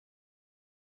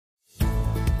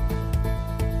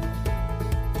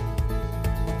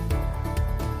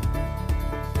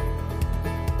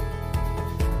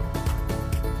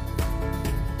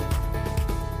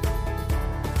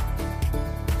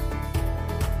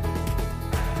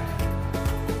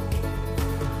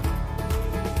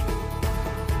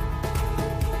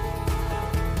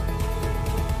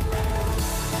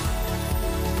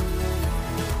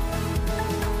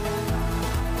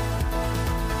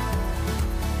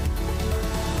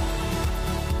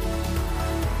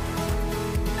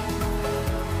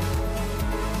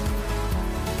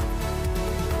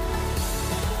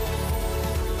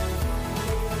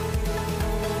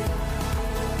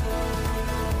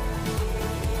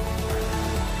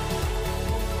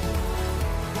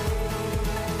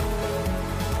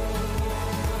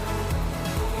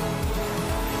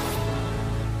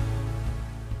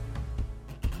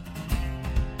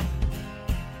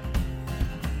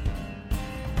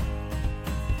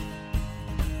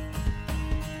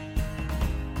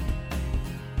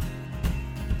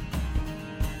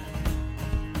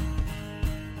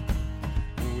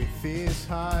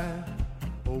heart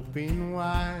open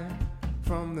wide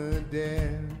from the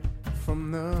dead, from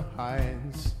the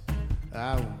heights.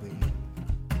 I will be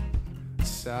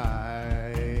sacrifice.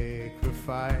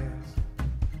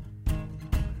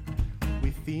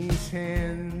 With these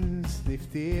hands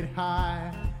lifted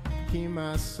high, hear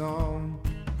my song,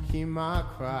 hear my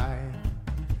cry.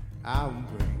 I will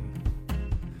bring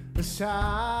a sacrifice.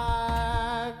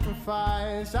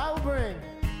 I will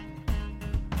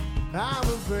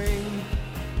bring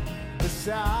a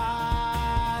sacrifice.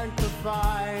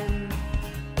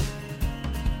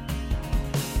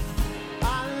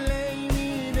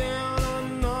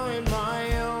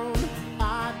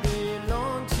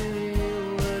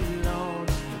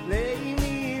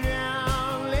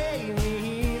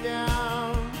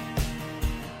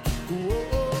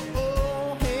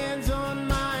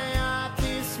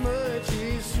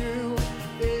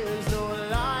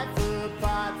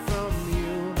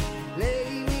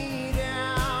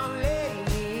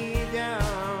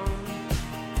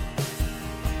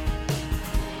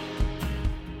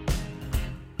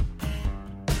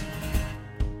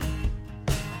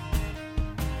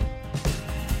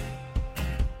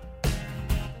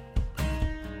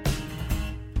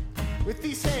 With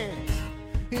these hands,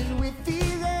 and with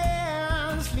these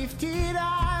hands lifted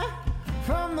high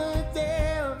from the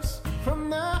depths, from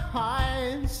the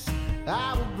heights,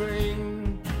 I will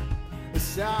bring a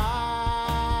sacrifice.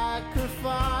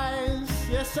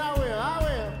 Yes, I will, I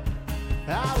will.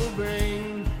 I will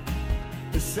bring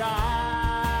a sacrifice.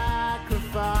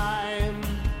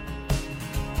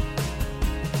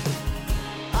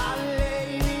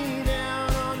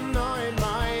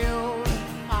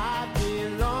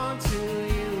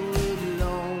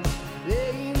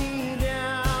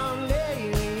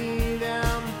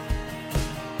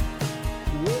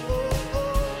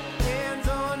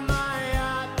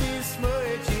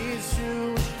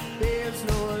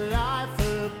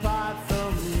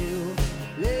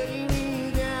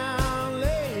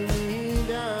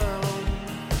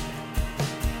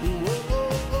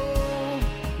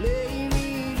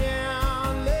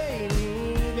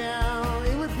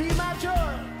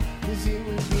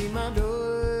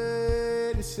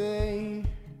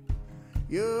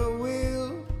 Your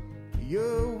will,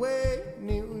 your way, and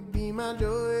it would be my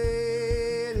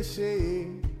joy to say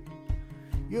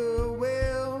your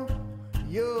will,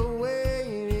 your way,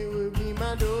 and it would be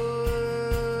my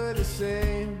joy to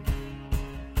say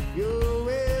your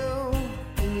will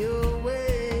and your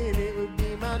way, and it would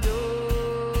be my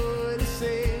joy to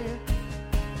say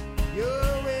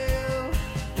your will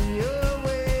and your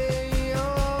way,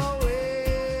 your way.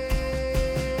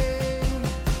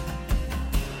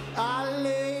 I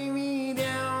lay me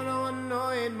down on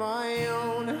my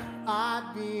own. I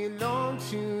belong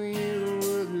to you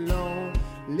alone.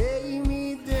 Lay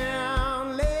me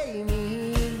down, lay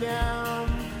me down.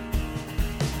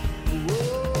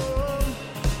 Whoa,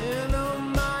 and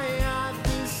on my heart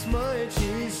this much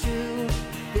is true.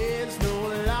 There's no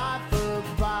life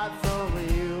apart from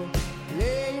you.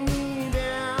 Lay me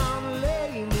down,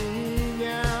 lay me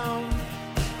down.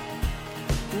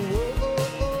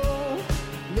 Whoa,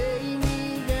 lay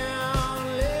me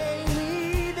down, lay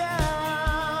me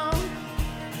down.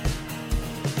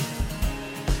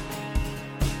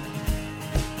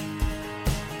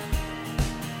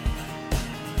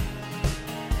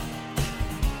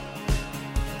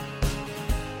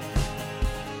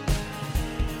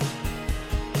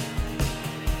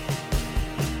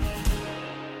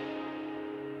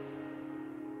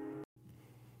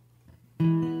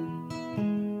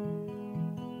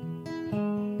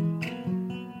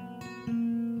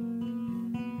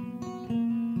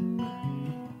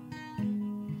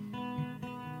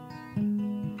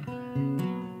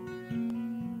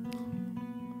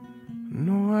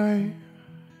 No eye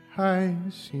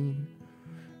has seen,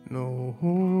 no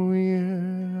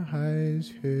ear has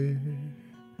heard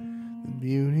the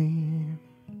beauty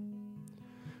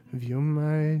of your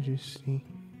majesty.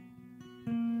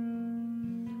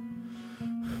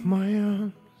 My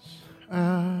arms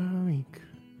are weak,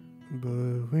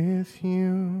 but with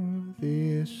you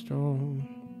they're strong,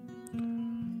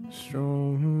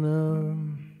 strong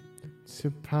enough to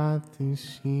part the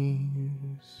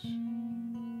seas.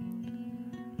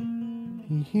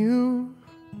 You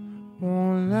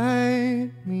won't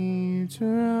let me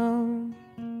drown.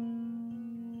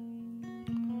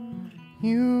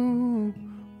 You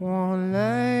won't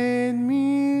let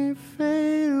me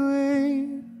fade away.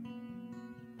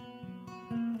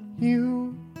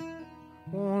 You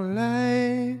won't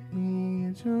let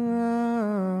me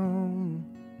drown.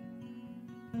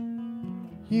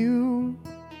 You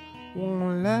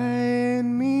won't let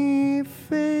me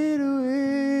fade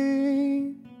away.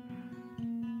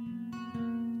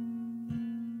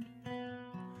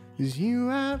 'cause you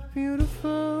are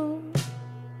beautiful.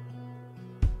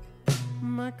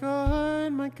 My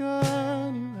God, you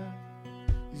are,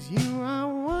 'cause you are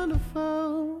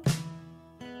wonderful.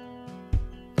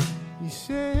 You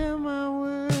set my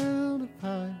world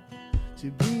apart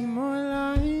to be more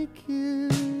like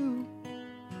you,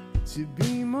 to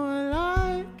be more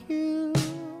like you.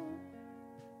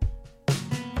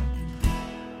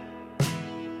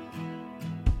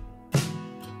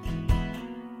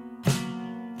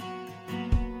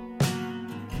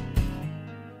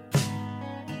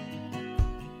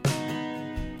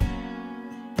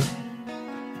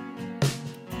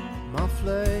 My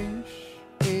flesh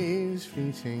is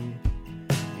fleeting,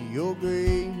 your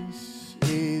grace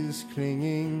is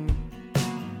clinging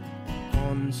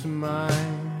onto my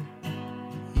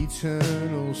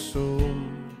eternal soul.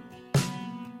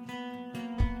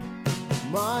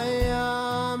 My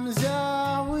arms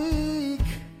are weak,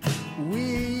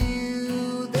 with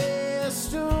you they're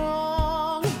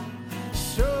strong,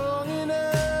 strong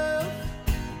enough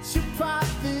to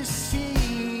part the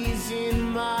seas in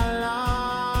my life.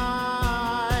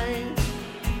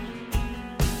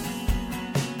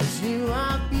 'Cause you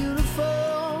are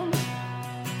beautiful.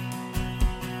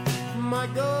 My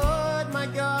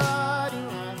God,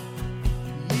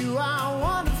 you are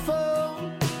wonderful.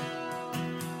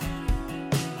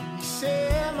 You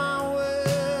set my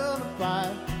world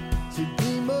apart to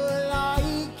be more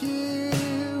like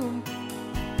you,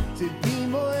 to be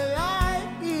more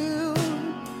like you.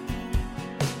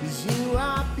 'Cause you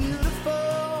are beautiful.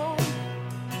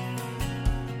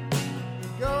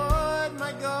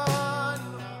 My God,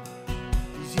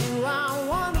 'cause you are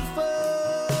wonderful.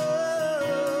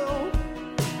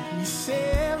 You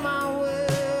set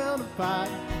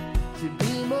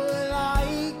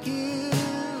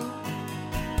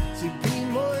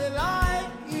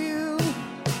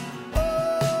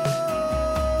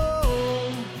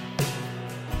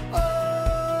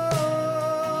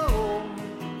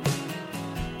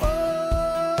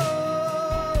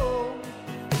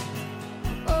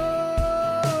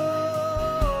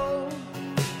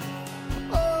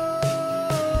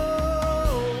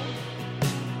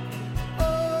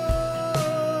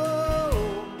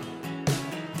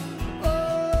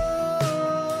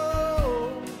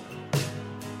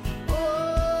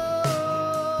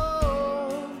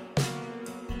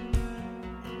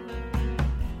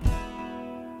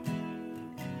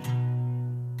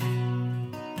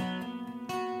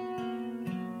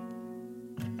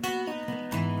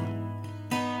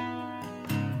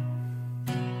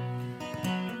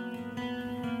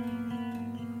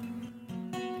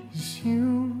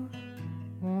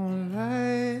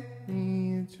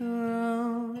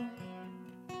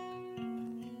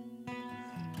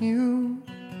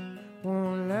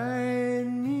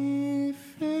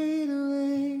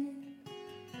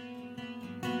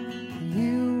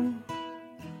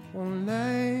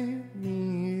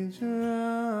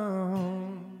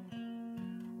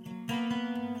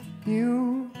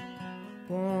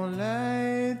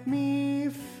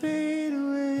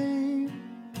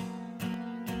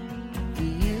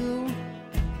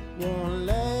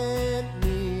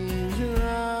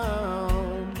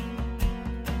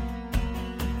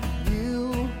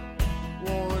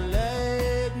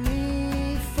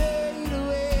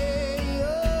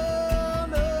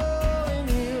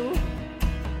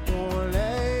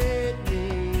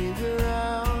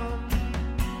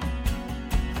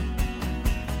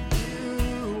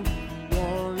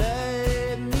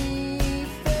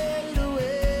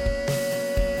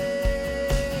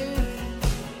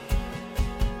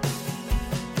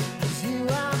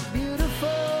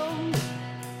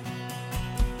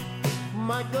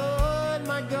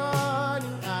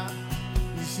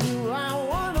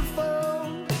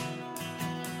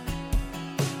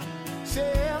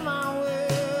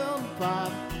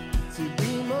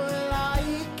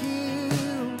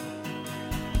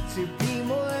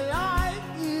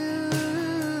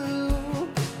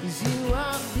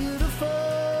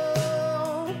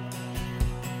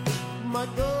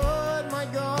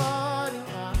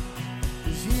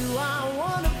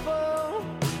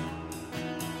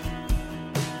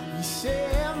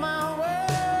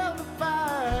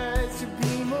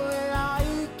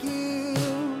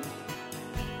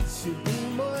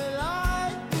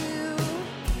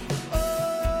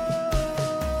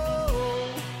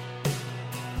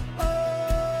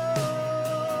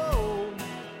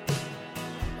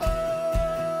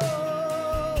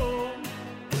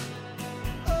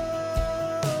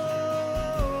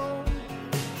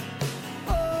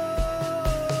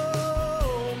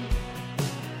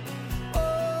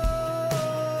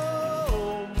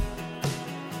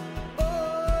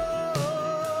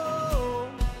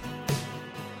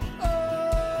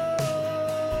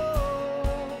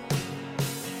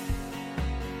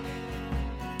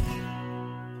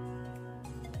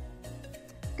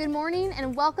Good morning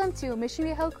and welcome to Mission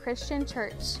Viejo Christian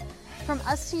Church. From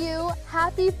us to you,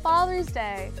 happy Father's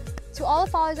Day. To all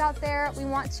the fathers out there, we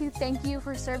want to thank you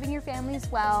for serving your families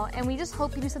well, and we just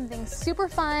hope you do something super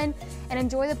fun and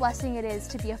enjoy the blessing it is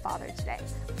to be a father today.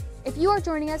 If you are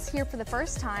joining us here for the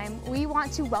first time, we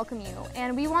want to welcome you,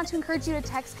 and we want to encourage you to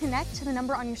text CONNECT to the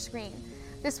number on your screen.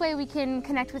 This way we can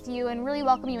connect with you and really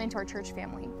welcome you into our church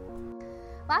family.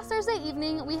 Last Thursday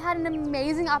evening, we had an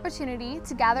amazing opportunity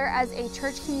to gather as a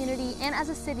church community and as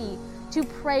a city to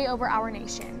pray over our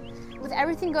nation. With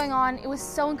everything going on, it was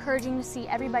so encouraging to see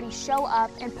everybody show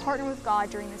up and partner with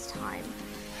God during this time.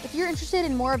 If you're interested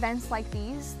in more events like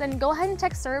these, then go ahead and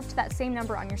text SERVE to that same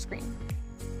number on your screen.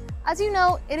 As you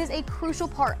know, it is a crucial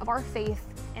part of our faith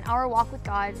and our walk with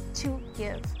God to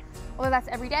give. Whether that's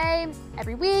every day,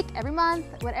 every week, every month,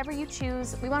 whatever you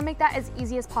choose, we want to make that as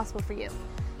easy as possible for you.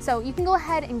 So you can go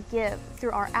ahead and give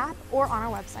through our app or on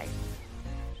our website.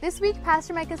 This week,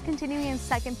 Pastor Mike is continuing in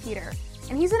 2 Peter,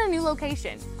 and he's in a new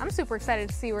location. I'm super excited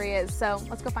to see where he is, so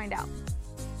let's go find out.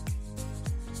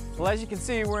 Well, as you can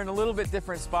see, we're in a little bit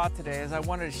different spot today as I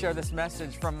wanted to share this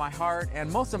message from my heart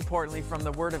and most importantly from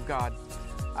the Word of God.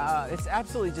 It's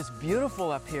absolutely just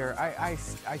beautiful up here. I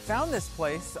found this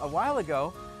place a while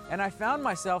ago and I found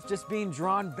myself just being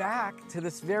drawn back to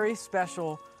this very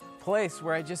special place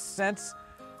where I just sense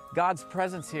God's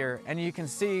presence here, and you can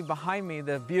see behind me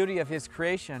the beauty of His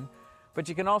creation, but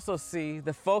you can also see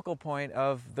the focal point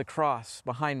of the cross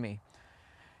behind me.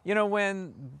 You know,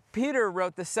 when Peter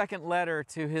wrote the second letter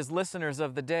to his listeners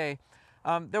of the day,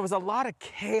 there was a lot of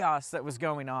chaos that was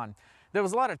going on. There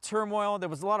was a lot of turmoil, there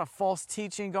was a lot of false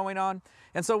teaching going on.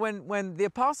 And so when the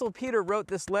Apostle Peter wrote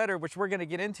this letter, which we're going to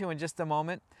get into in just a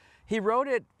moment, he wrote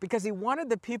it because he wanted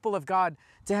the people of God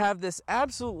to have this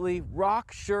absolutely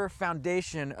rock-sure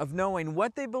foundation of knowing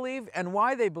what they believe and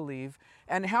why they believe,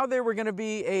 and how they were going to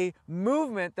be a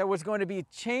movement that was going to be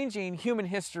changing human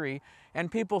history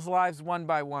and people's lives one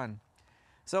by one.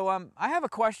 So I have a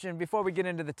question before we get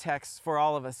into the text for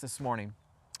all of us this morning.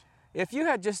 If you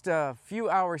had just a few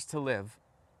hours to live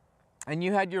and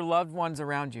you had your loved ones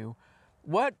around you,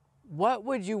 what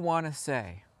would you want to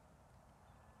say?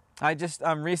 I just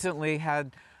recently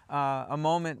had a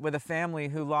moment with a family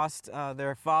who lost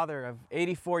their father of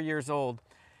 84 years old.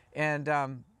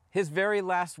 And his very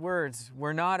last words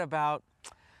were not about,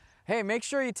 hey, make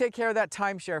sure you take care of that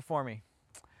timeshare for me.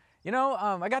 You know,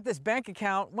 I got this bank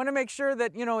account, want to make sure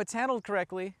that, you know, it's handled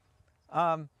correctly.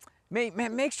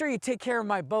 Make sure you take care of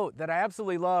my boat that I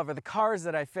absolutely love, or the cars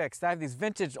that I fixed. I have these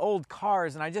vintage old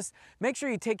cars, and I just make sure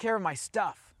you take care of my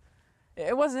stuff.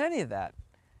 It wasn't any of that.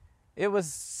 It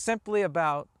was simply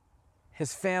about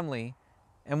his family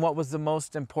and what was the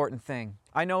most important thing.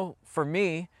 I know for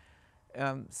me,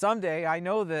 someday I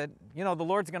know that, you know, the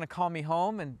Lord's going to call me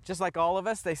home, and just like all of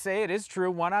us, they say it is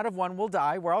true, 1 out of 1 will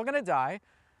die. We're all going to die.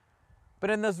 But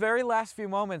in those very last few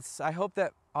moments, I hope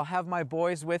that I'll have my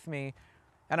boys with me,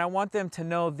 and I want them to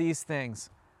know these things.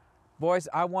 Boys,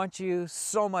 I want you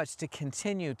so much to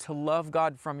continue to love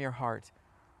God from your heart.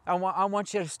 I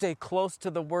want you to stay close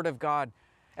to the Word of God.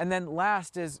 And then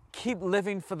last is keep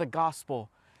living for the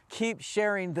gospel. Keep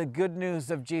sharing the good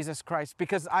news of Jesus Christ,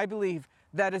 because I believe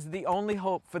that is the only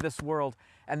hope for this world.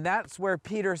 And that's where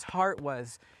Peter's heart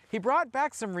was. He brought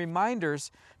back some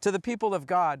reminders to the people of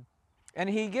God. And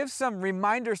he gives some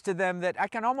reminders to them that I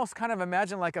can almost kind of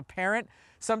imagine like a parent.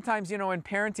 Sometimes, you know, in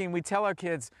parenting, we tell our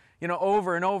kids, you know,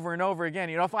 over and over and over again,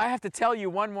 you know, if I have to tell you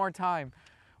one more time,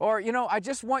 or, you know, I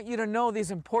just want you to know these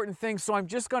important things, so I'm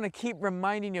just going to keep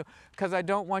reminding you because I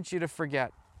don't want you to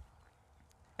forget.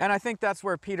 And I think that's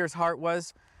where Peter's heart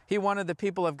was. He wanted the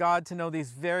people of God to know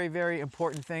these very, very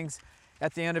important things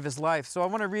at the end of his life. So I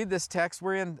want to read this text.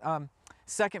 We're in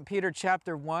 2 Peter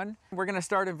chapter 1. We're going to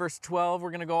start in verse 12.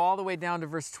 We're going to go all the way down to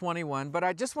verse 21. But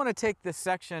I just want to take this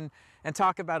section and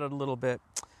talk about it a little bit.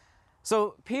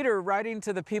 So Peter, writing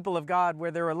to the people of God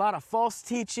where there were a lot of false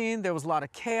teaching, there was a lot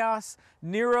of chaos,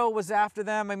 Nero was after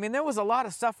them. I mean, there was a lot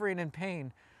of suffering and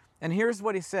pain. And here's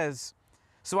what he says: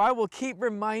 so I will keep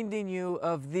reminding you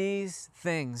of these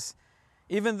things.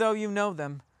 Even though you know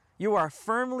them, you are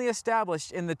firmly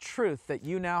established in the truth that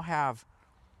you now have.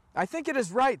 I think it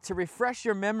is right to refresh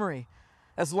your memory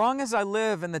as long as I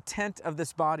live in the tent of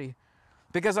this body,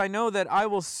 because I know that I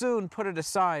will soon put it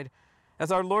aside,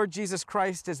 as our Lord Jesus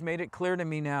Christ has made it clear to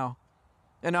me now.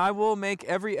 And I will make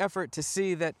every effort to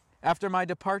see that after my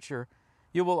departure,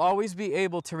 you will always be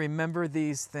able to remember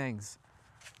these things.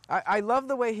 I love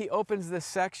the way he opens this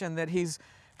section, that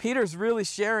Peter's really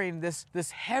sharing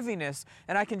this heaviness,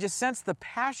 and I can just sense the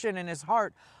passion in his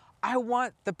heart. I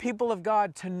want the people of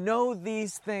God to know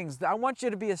these things. I want you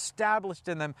to be established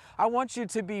in them. I want you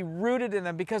to be rooted in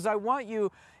them, because I want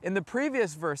you, in the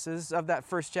previous verses of that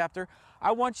first chapter,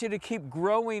 I want you to keep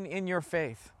growing in your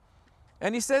faith.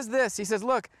 And he says this, he says,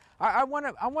 look, I want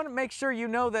to make sure you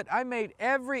know that I made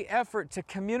every effort to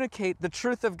communicate the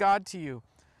truth of God to you.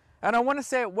 And I want to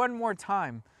say it one more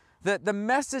time, that the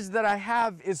message that I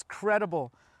have is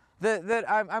credible, that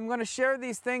I'm going to share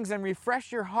these things and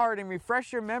refresh your heart and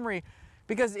refresh your memory,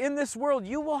 because in this world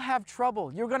you will have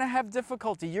trouble, you're going to have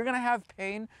difficulty, you're going to have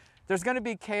pain, there's going to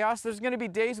be chaos, there's going to be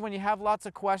days when you have lots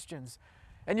of questions.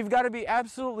 And you've got to be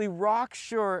absolutely rock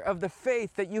sure of the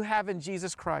faith that you have in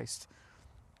Jesus Christ.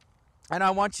 And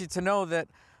I want you to know that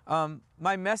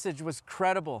my message was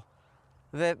credible.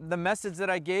 That the message that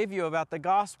I gave you about the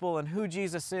gospel and who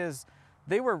Jesus is,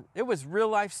 it was real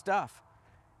life stuff.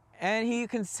 And you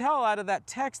can tell out of that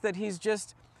text that he's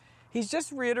just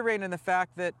reiterating the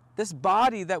fact that this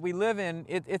body that we live in,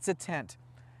 it's a tent.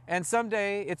 And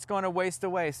someday it's going to waste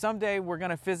away. Someday we're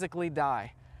going to physically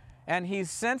die. And he's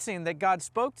sensing that God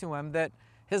spoke to him that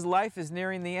his life is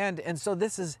nearing the end. And so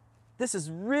this is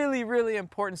really, really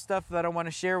important stuff that I want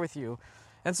to share with you.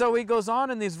 And so he goes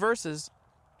on in these verses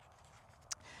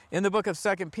in the book of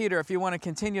 2 Peter. If you want to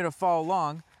continue to follow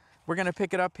along, we're going to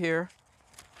pick it up here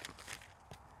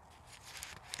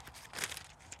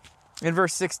in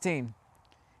verse 16.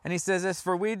 And he says this,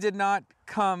 "For we did not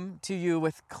come to you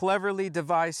with cleverly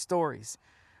devised stories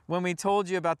when we told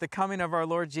you about the coming of our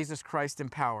Lord Jesus Christ in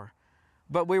power,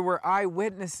 but we were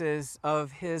eyewitnesses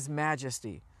of his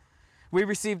majesty. We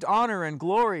received honor and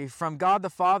glory from God the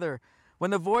Father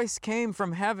when the voice came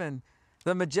from heaven,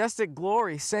 the majestic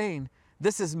glory, saying,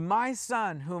 'This is my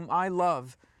Son whom I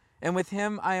love, and with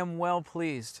him I am well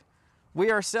pleased.'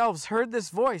 We ourselves heard this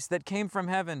voice that came from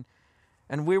heaven,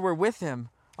 and we were with him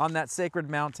on that sacred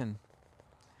mountain."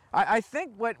 I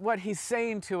think what he's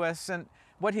saying to us and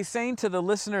what he's saying to the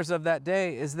listeners of that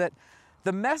day is that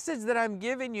the message that I'm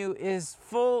giving you is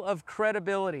full of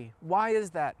credibility. Why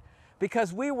is that?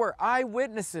 Because we were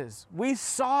eyewitnesses. We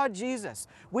saw Jesus.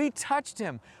 We touched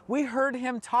him. We heard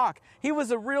him talk. He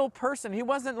was a real person. He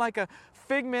wasn't like a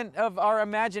figment of our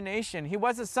imagination. He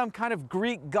wasn't some kind of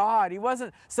Greek god. He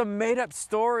wasn't some made-up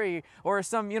story or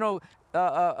some,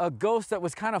 a ghost that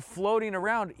was kind of floating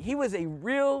around. He was a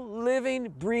real,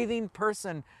 living, breathing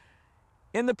person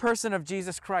in the person of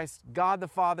Jesus Christ, God the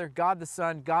Father, God the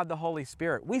Son, God the Holy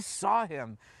Spirit. We saw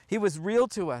him. He was real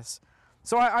to us.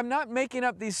 So I'm not making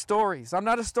up these stories. I'm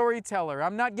not a storyteller.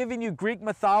 I'm not giving you Greek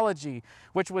mythology,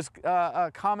 which was a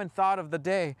common thought of the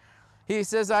day. He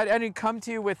says, I didn't come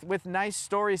to you with nice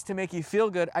stories to make you feel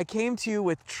good. I came to you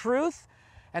with truth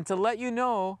and to let you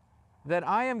know that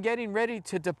I am getting ready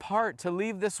to depart, to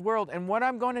leave this world. And what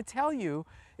I'm going to tell you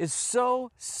is so,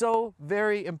 so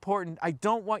very important. I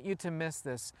don't want you to miss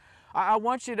this. I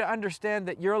want you to understand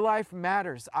that your life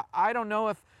matters. I don't know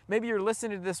if maybe you're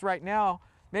listening to this right now,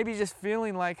 maybe just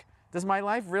feeling like, does my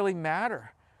life really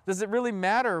matter? Does it really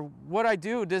matter what I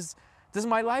do? Does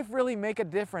my life really make a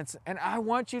difference? And I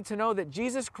want you to know that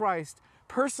Jesus Christ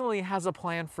personally has a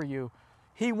plan for you.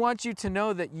 He wants you to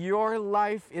know that your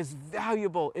life is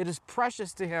valuable. It is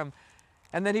precious to him.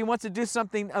 And that he wants to do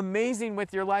something amazing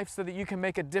with your life so that you can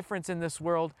make a difference in this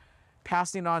world,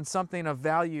 passing on something of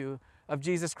value of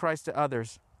Jesus Christ to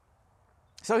others.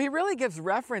 So he really gives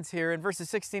reference here in verses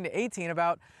 16 to 18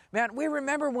 about, man, we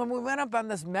remember when we went up on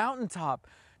this mountaintop.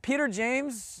 Peter,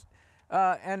 James,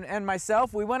 and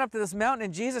myself, we went up to this mountain,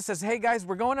 and Jesus says, hey guys,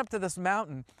 we're going up to this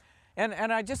mountain. And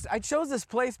I chose this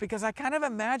place because I kind of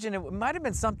imagine it might have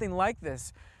been something like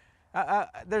this.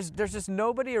 There's just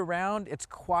nobody around. It's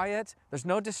quiet. There's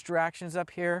no distractions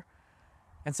up here.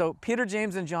 And so Peter,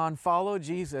 James, and John follow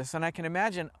Jesus, and I can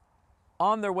imagine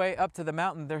on their way up to the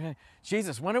mountain, they're saying,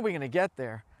 Jesus, when are we going to get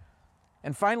there?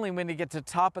 And finally, when they get to the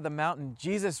top of the mountain,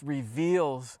 Jesus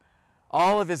reveals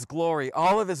all of his glory,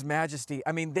 all of his majesty.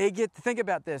 I mean, they get to think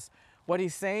about this. What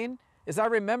he's saying is, I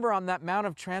remember on that Mount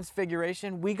of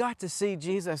Transfiguration, we got to see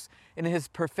Jesus in his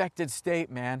perfected state,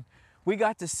 man. We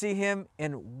got to see him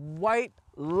in white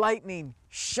lightning,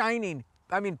 shining,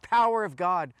 power of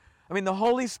God. The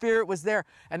Holy Spirit was there.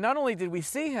 And not only did we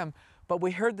see him, but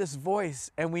we heard this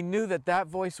voice, and we knew that that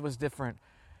voice was different.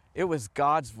 It was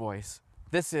God's voice.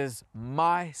 This is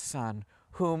my Son,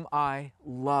 whom I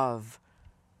love,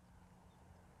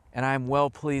 and I am well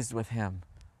pleased with him.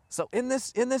 So in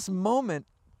this moment,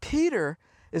 Peter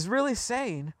is really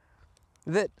saying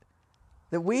that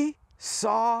we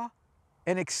saw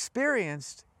and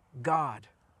experienced God.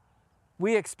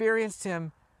 We experienced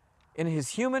him in his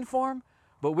human form,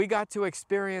 but we got to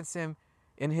experience him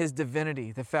in his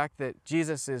divinity, the fact that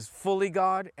Jesus is fully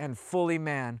God and fully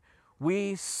man.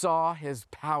 We saw his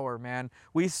power, man.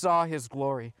 We saw his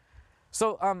glory.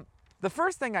 So the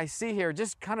first thing I see here,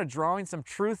 just kind of drawing some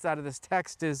truth out of this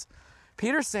text, is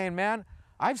Peter saying, man,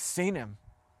 I've seen him.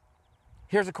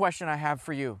 Here's a question I have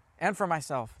for you and for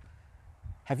myself.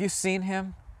 Have you seen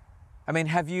him? I mean,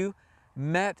 have you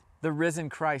met the risen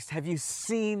Christ? Have you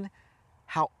seen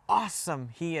how awesome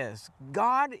he is?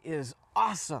 God is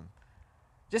awesome.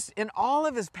 Just in all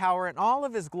of his power and all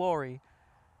of his glory.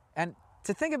 And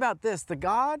to think about this, the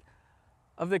God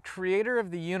of the creator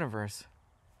of the universe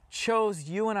chose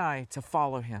you and I to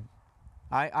follow him.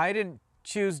 I didn't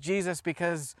choose Jesus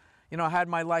because, I had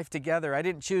my life together. I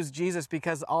didn't choose Jesus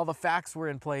because all the facts were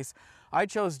in place. I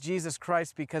chose Jesus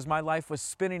Christ because my life was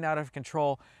spinning out of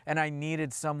control and I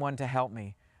needed someone to help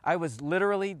me. I was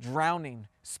literally drowning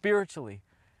spiritually.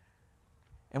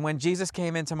 And when Jesus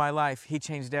came into my life, he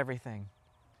changed everything.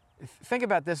 Think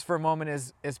about this for a moment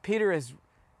as Peter is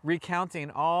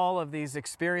recounting all of these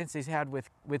experiences he had with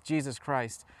Jesus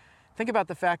Christ. Think about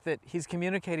the fact that he's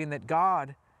communicating that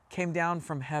God came down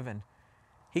from heaven.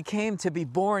 He came to be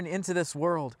born into this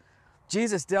world.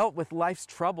 Jesus dealt with life's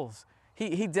troubles.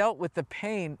 He dealt with the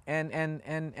pain and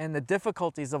the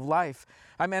difficulties of life.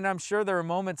 I mean, I'm sure there were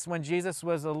moments when Jesus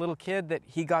was a little kid that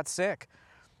he got sick.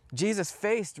 Jesus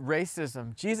faced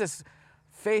racism. Jesus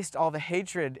faced all the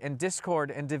hatred and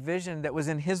discord and division that was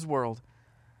in his world.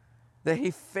 That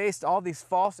he faced all these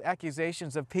false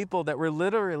accusations of people that were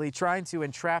literally trying to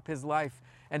entrap his life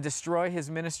and destroy his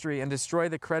ministry and destroy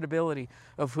the credibility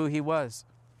of who he was.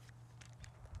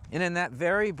 And in that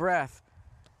very breath,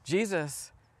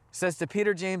 Jesus says to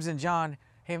Peter, James, and John,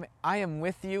 hey, I am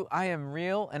with you, I am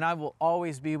real, and I will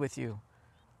always be with you.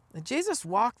 And Jesus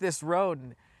walked this road,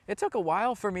 and it took a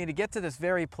while for me to get to this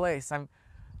very place.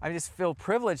 I just feel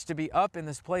privileged to be up in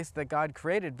this place that God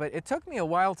created, but it took me a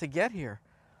while to get here.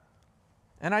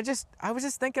 And I was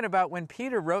just thinking about when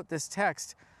Peter wrote this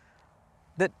text,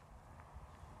 that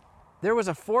there was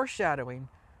a foreshadowing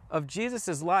of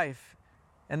Jesus' life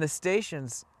and the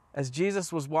stations as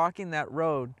Jesus was walking that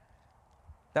road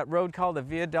called the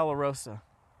Via Dolorosa,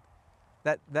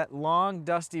 that long,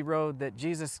 dusty road that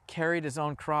Jesus carried his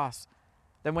own cross,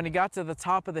 that when he got to the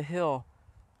top of the hill,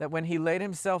 that when he laid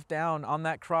himself down on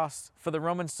that cross for the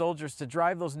Roman soldiers to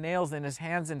drive those nails in his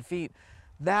hands and feet,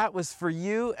 that was for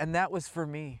you and that was for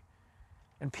me.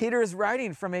 And Peter is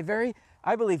writing from a very,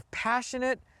 I believe,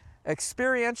 passionate,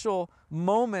 experiential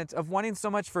moment of wanting so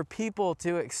much for people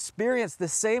to experience the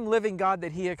same living God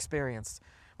that he experienced,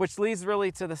 which leads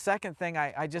really to the second thing.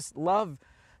 I just love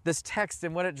this text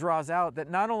and what it draws out, that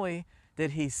not only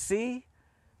did he see,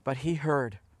 but he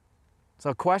heard. So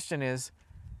the question is,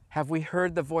 have we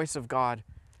heard the voice of God?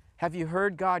 Have you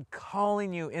heard God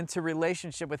calling you into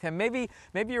relationship with him? Maybe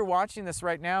you're watching this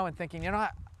right now and thinking,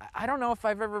 I don't know if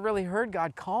I've ever really heard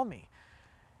God call me.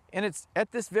 And it's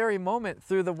at this very moment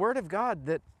through the Word of God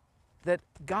that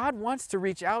God wants to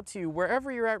reach out to you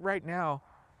wherever you're at right now,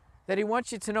 that he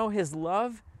wants you to know his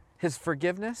love, his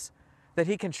forgiveness, that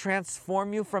he can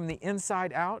transform you from the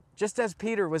inside out, just as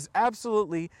Peter was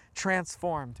absolutely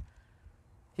transformed.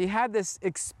 He had this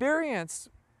experience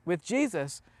with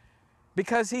Jesus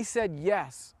because he said,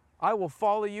 yes, I will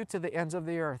follow you to the ends of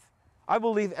the earth. I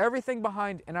will leave everything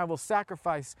behind and I will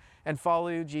sacrifice and follow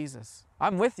you, Jesus.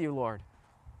 I'm with you, Lord.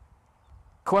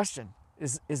 Question,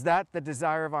 is that the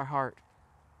desire of our heart?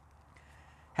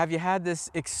 Have you had this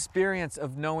experience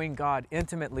of knowing God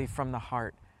intimately from the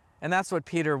heart? And that's what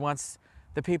Peter wants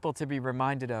the people to be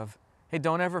reminded of. Hey,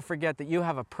 don't ever forget that you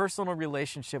have a personal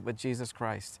relationship with Jesus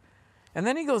Christ. And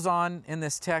then he goes on in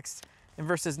this text in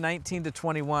verses 19 to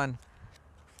 21.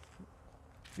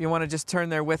 If you want to just turn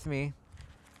there with me.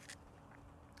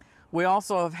 We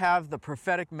also have the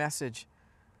prophetic message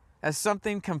as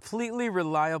something completely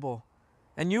reliable,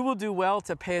 and you will do well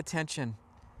to pay attention.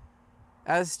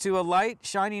 As to a light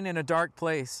shining in a dark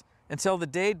place until the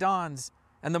day dawns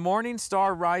and the morning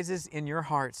star rises in your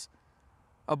hearts.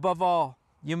 Above all,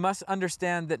 you must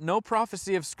understand that no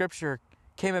prophecy of Scripture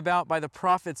came about by the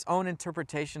prophet's own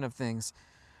interpretation of things.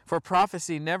 For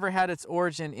prophecy never had its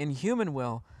origin in human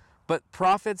will, but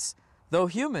prophets, though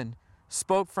human,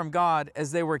 spoke from God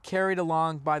as they were carried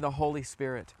along by the Holy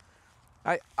Spirit.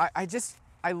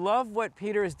 I love what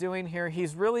Peter is doing here.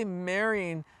 He's really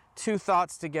marrying two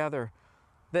thoughts together.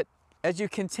 That as you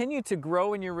continue to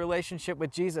grow in your relationship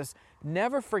with Jesus,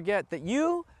 never forget that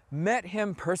you met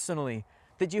him personally,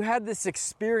 that you had this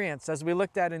experience as we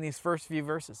looked at in these first few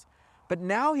verses. But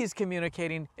now he's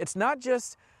communicating, it's not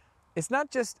just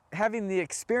having the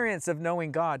experience of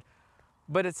knowing God,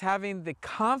 but it's having the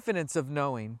confidence of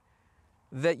knowing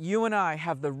that you and I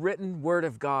have the written word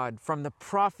of God from the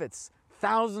prophets,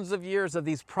 thousands of years of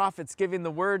these prophets giving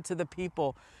the word to the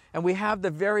people. And we have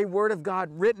the very word of God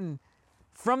written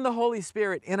from the Holy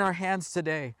Spirit in our hands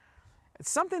today. It's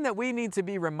something that we need to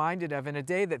be reminded of in a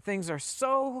day that things are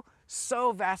so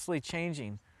vastly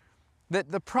changing.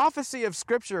 That the prophecy of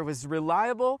Scripture was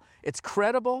reliable, it's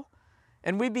credible,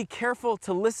 and we be careful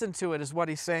to listen to it, is what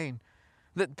he's saying.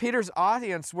 That Peter's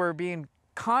audience were being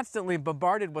constantly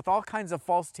bombarded with all kinds of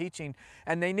false teaching,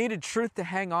 and they needed truth to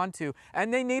hang on to,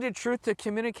 and they needed truth to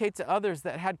communicate to others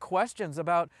that had questions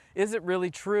about, is it really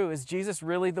true? Is Jesus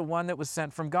really the one that was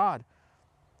sent from God?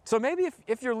 So maybe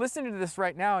if you're listening to this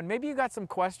right now, and maybe you got some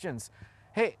questions,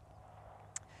 hey,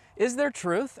 is there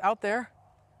truth out there?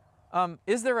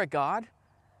 Is there a God?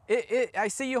 I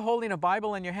see you holding a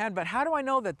Bible in your hand, but how do I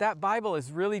know that that Bible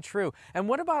is really true? And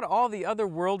what about all the other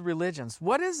world religions?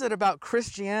 What is it about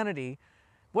Christianity?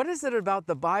 What is it about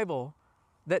the Bible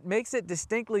that makes it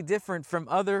distinctly different from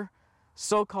other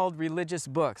so-called religious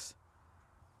books?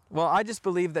 Well, I just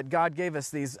believe that God gave us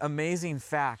these amazing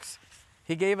facts.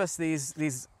 He gave us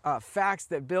these facts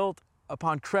that built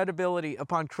upon credibility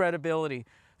upon credibility.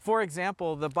 For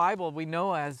example, the Bible we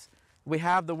know as we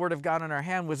have the Word of God in our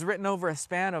hand was written over a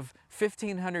span of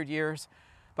 1,500 years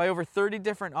by over 30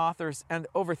 different authors and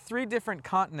over 3 different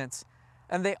continents.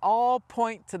 And they all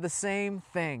point to the same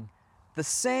thing, the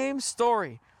same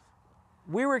story.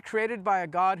 We were created by a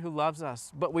God who loves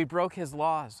us, but we broke His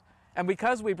laws. And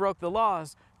because we broke the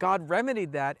laws, God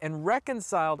remedied that and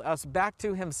reconciled us back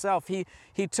to Himself.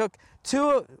 He took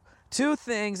two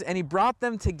things and He brought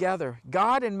them together,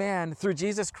 God and man, through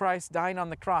Jesus Christ dying on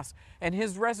the cross. And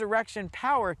His resurrection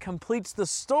power completes the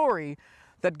story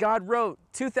that God wrote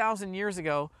 2,000 years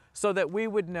ago so that we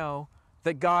would know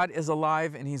that God is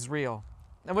alive and He's real.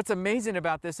 And what's amazing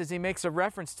about this is He makes a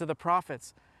reference to the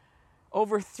prophets.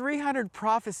 Over 300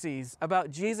 prophecies about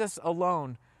Jesus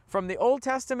alone, from the Old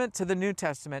Testament to the New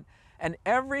Testament, and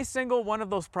every single one of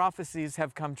those prophecies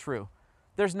have come true.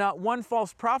 There's not one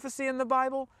false prophecy in the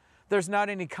Bible. There's not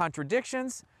any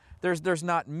contradictions. There's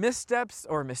not missteps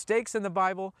or mistakes in the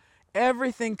Bible.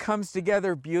 Everything comes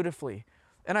together beautifully.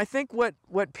 And I think what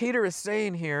Peter is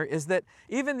saying here is that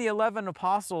even the 11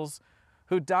 apostles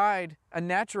who died a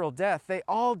natural death, they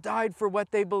all died for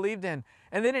what they believed in.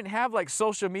 And they didn't have like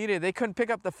social media. They couldn't pick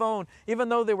up the phone. Even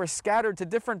though they were scattered to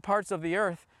different parts of the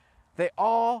earth, they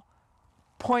all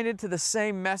pointed to the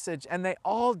same message and they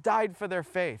all died for their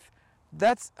faith.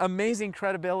 That's amazing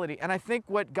credibility. And I think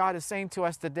what God is saying to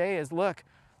us today is, look,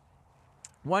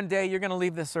 one day you're going to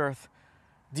leave this earth.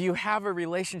 Do you have a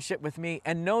relationship with me?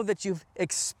 And know that you've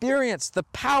experienced the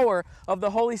power of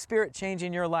the Holy Spirit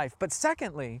changing your life. But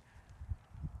secondly,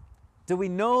 do we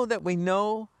know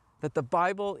that the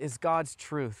Bible is God's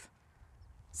truth?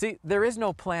 See, there is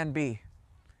no plan B.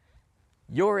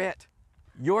 You're it.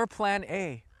 You're plan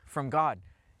A from God.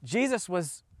 Jesus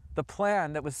was the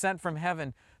plan that was sent from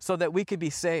heaven so that we could be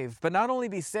saved. But not only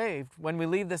be saved when we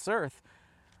leave this earth,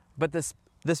 but this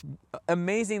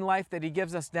amazing life that He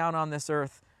gives us down on this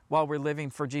earth while we're living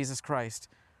for Jesus Christ.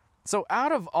 So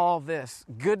out of all this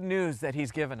good news that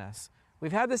He's given us,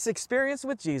 we've had this experience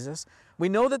with Jesus. We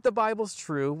know that the Bible's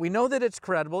true. We know that it's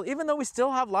credible, even though we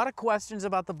still have a lot of questions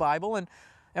about the Bible,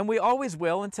 and we always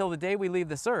will until the day we leave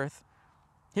this earth.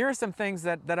 Here are some things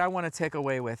that I want to take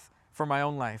away with for my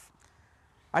own life.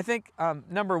 I think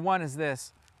number one is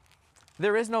this.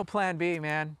 There is no plan B,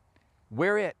 man.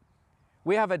 We're it.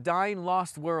 We have a dying,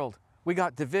 lost world. We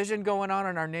got division going on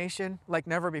in our nation like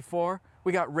never before.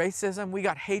 We got racism. We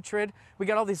got hatred. We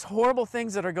got all these horrible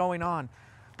things that are going on.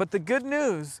 But the good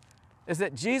news is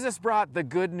that Jesus brought the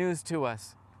good news to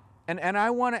us. And I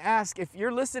want to ask, if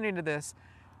you're listening to this,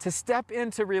 to step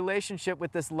into relationship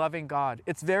with this loving God.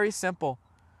 It's very simple.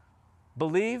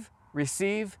 Believe,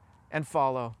 receive, and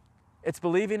follow. It's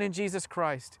believing in Jesus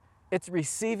Christ. It's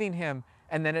receiving Him.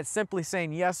 And then it's simply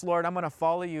saying, yes, Lord, I'm going to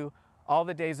follow you all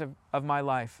the days of my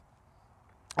life.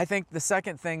 I think the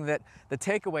second thing that the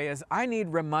takeaway is, I need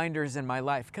reminders in my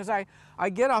life because I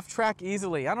get off track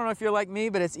easily. I don't know if you're like me,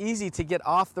 but it's easy to get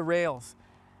off the rails.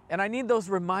 And I need those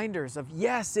reminders of,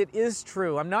 yes, it is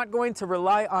true. I'm not going to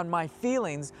rely on my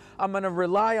feelings. I'm going to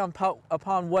rely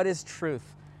upon what is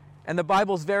truth. And the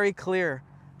Bible's very clear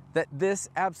that this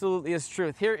absolutely is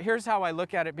truth. Here's how I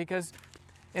look at it, because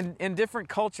in different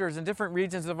cultures and different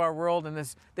regions of our world,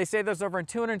 they say there's over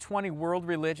 220 world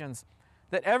religions,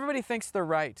 that everybody thinks they're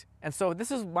right. And so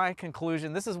this is my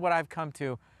conclusion. This is what I've come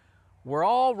to. We're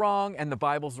all wrong and the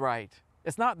Bible's right.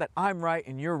 It's not that I'm right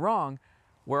and you're wrong.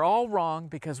 We're all wrong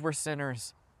because we're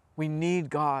sinners. We need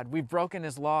God. We've broken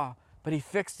His law, but He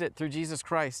fixed it through Jesus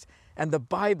Christ. And the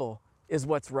Bible is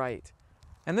what's right.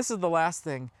 And this is the last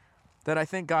thing that I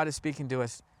think God is speaking to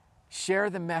us. Share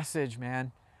the message,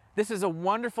 man. This is a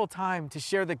wonderful time to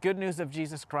share the good news of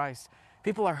Jesus Christ.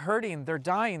 People are hurting, they're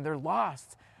dying, they're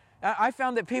lost. I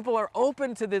found that people are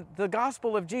open to the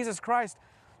gospel of Jesus Christ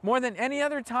more than any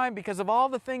other time because of all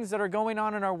the things that are going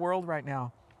on in our world right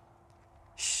now.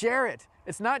 Share it.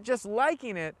 It's not just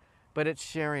liking it, but it's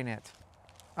sharing it.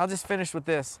 I'll just finish with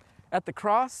this. At the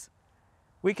cross,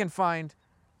 we can find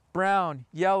brown,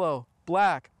 yellow,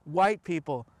 black, white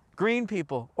people, green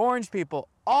people, orange people,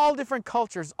 all different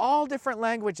cultures, all different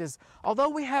languages. Although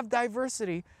we have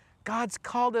diversity, God's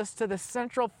called us to the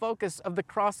central focus of the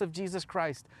cross of Jesus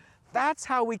Christ. That's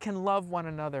how we can love one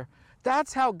another.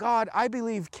 That's how God, I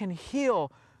believe, can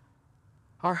heal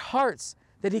our hearts,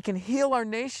 that He can heal our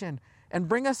nation and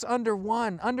bring us under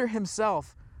one, under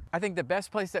Himself. I think the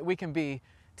best place that we can be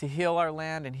to heal our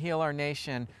land and heal our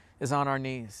nation is on our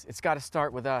knees. It's got to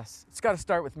start with us. It's got to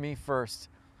start with me first.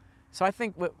 So I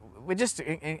think we just,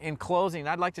 in closing,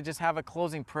 I'd like to just have a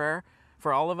closing prayer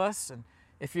for all of us. And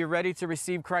if you're ready to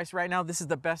receive Christ right now, this is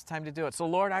the best time to do it. So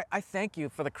Lord, I thank You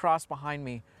for the cross behind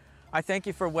me. I thank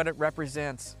You for what it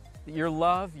represents. Your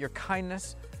love, Your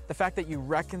kindness, the fact that You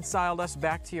reconciled us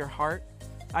back to Your heart.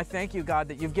 I thank You, God,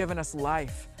 that You've given us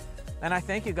life. And I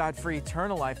thank You, God, for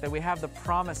eternal life, that we have the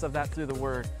promise of that through the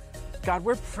Word. God,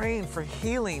 we're praying for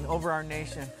healing over our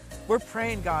nation. We're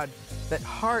praying, God, that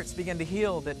hearts begin to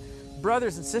heal, that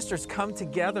brothers and sisters come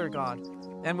together, God.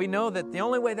 And we know that the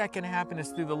only way that can happen is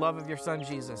through the love of Your Son,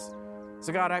 Jesus.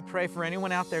 So God, I pray for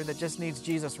anyone out there that just needs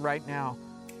Jesus right now.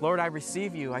 Lord, I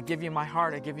receive You. I give You my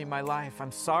heart. I give You my life.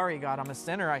 I'm sorry, God. I'm a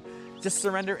sinner. I just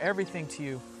surrender everything to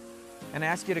You and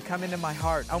ask You to come into my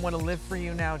heart. I want to live for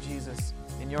You now, Jesus.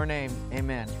 In Your name,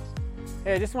 amen.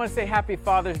 Hey, I just want to say Happy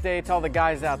Father's Day to all the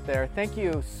guys out there. Thank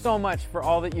you so much for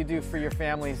all that you do for your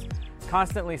families.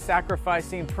 Constantly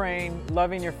sacrificing, praying,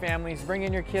 loving your families,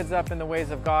 bringing your kids up in the ways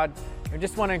of God. I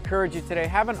just want to encourage you today.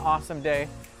 Have an awesome day.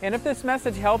 And if this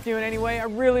message helped you in any way, I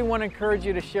really want to encourage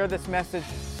you to share this message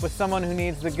with someone who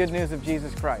needs the good news of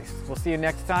Jesus Christ. We'll see you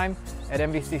next time at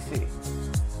MVCC.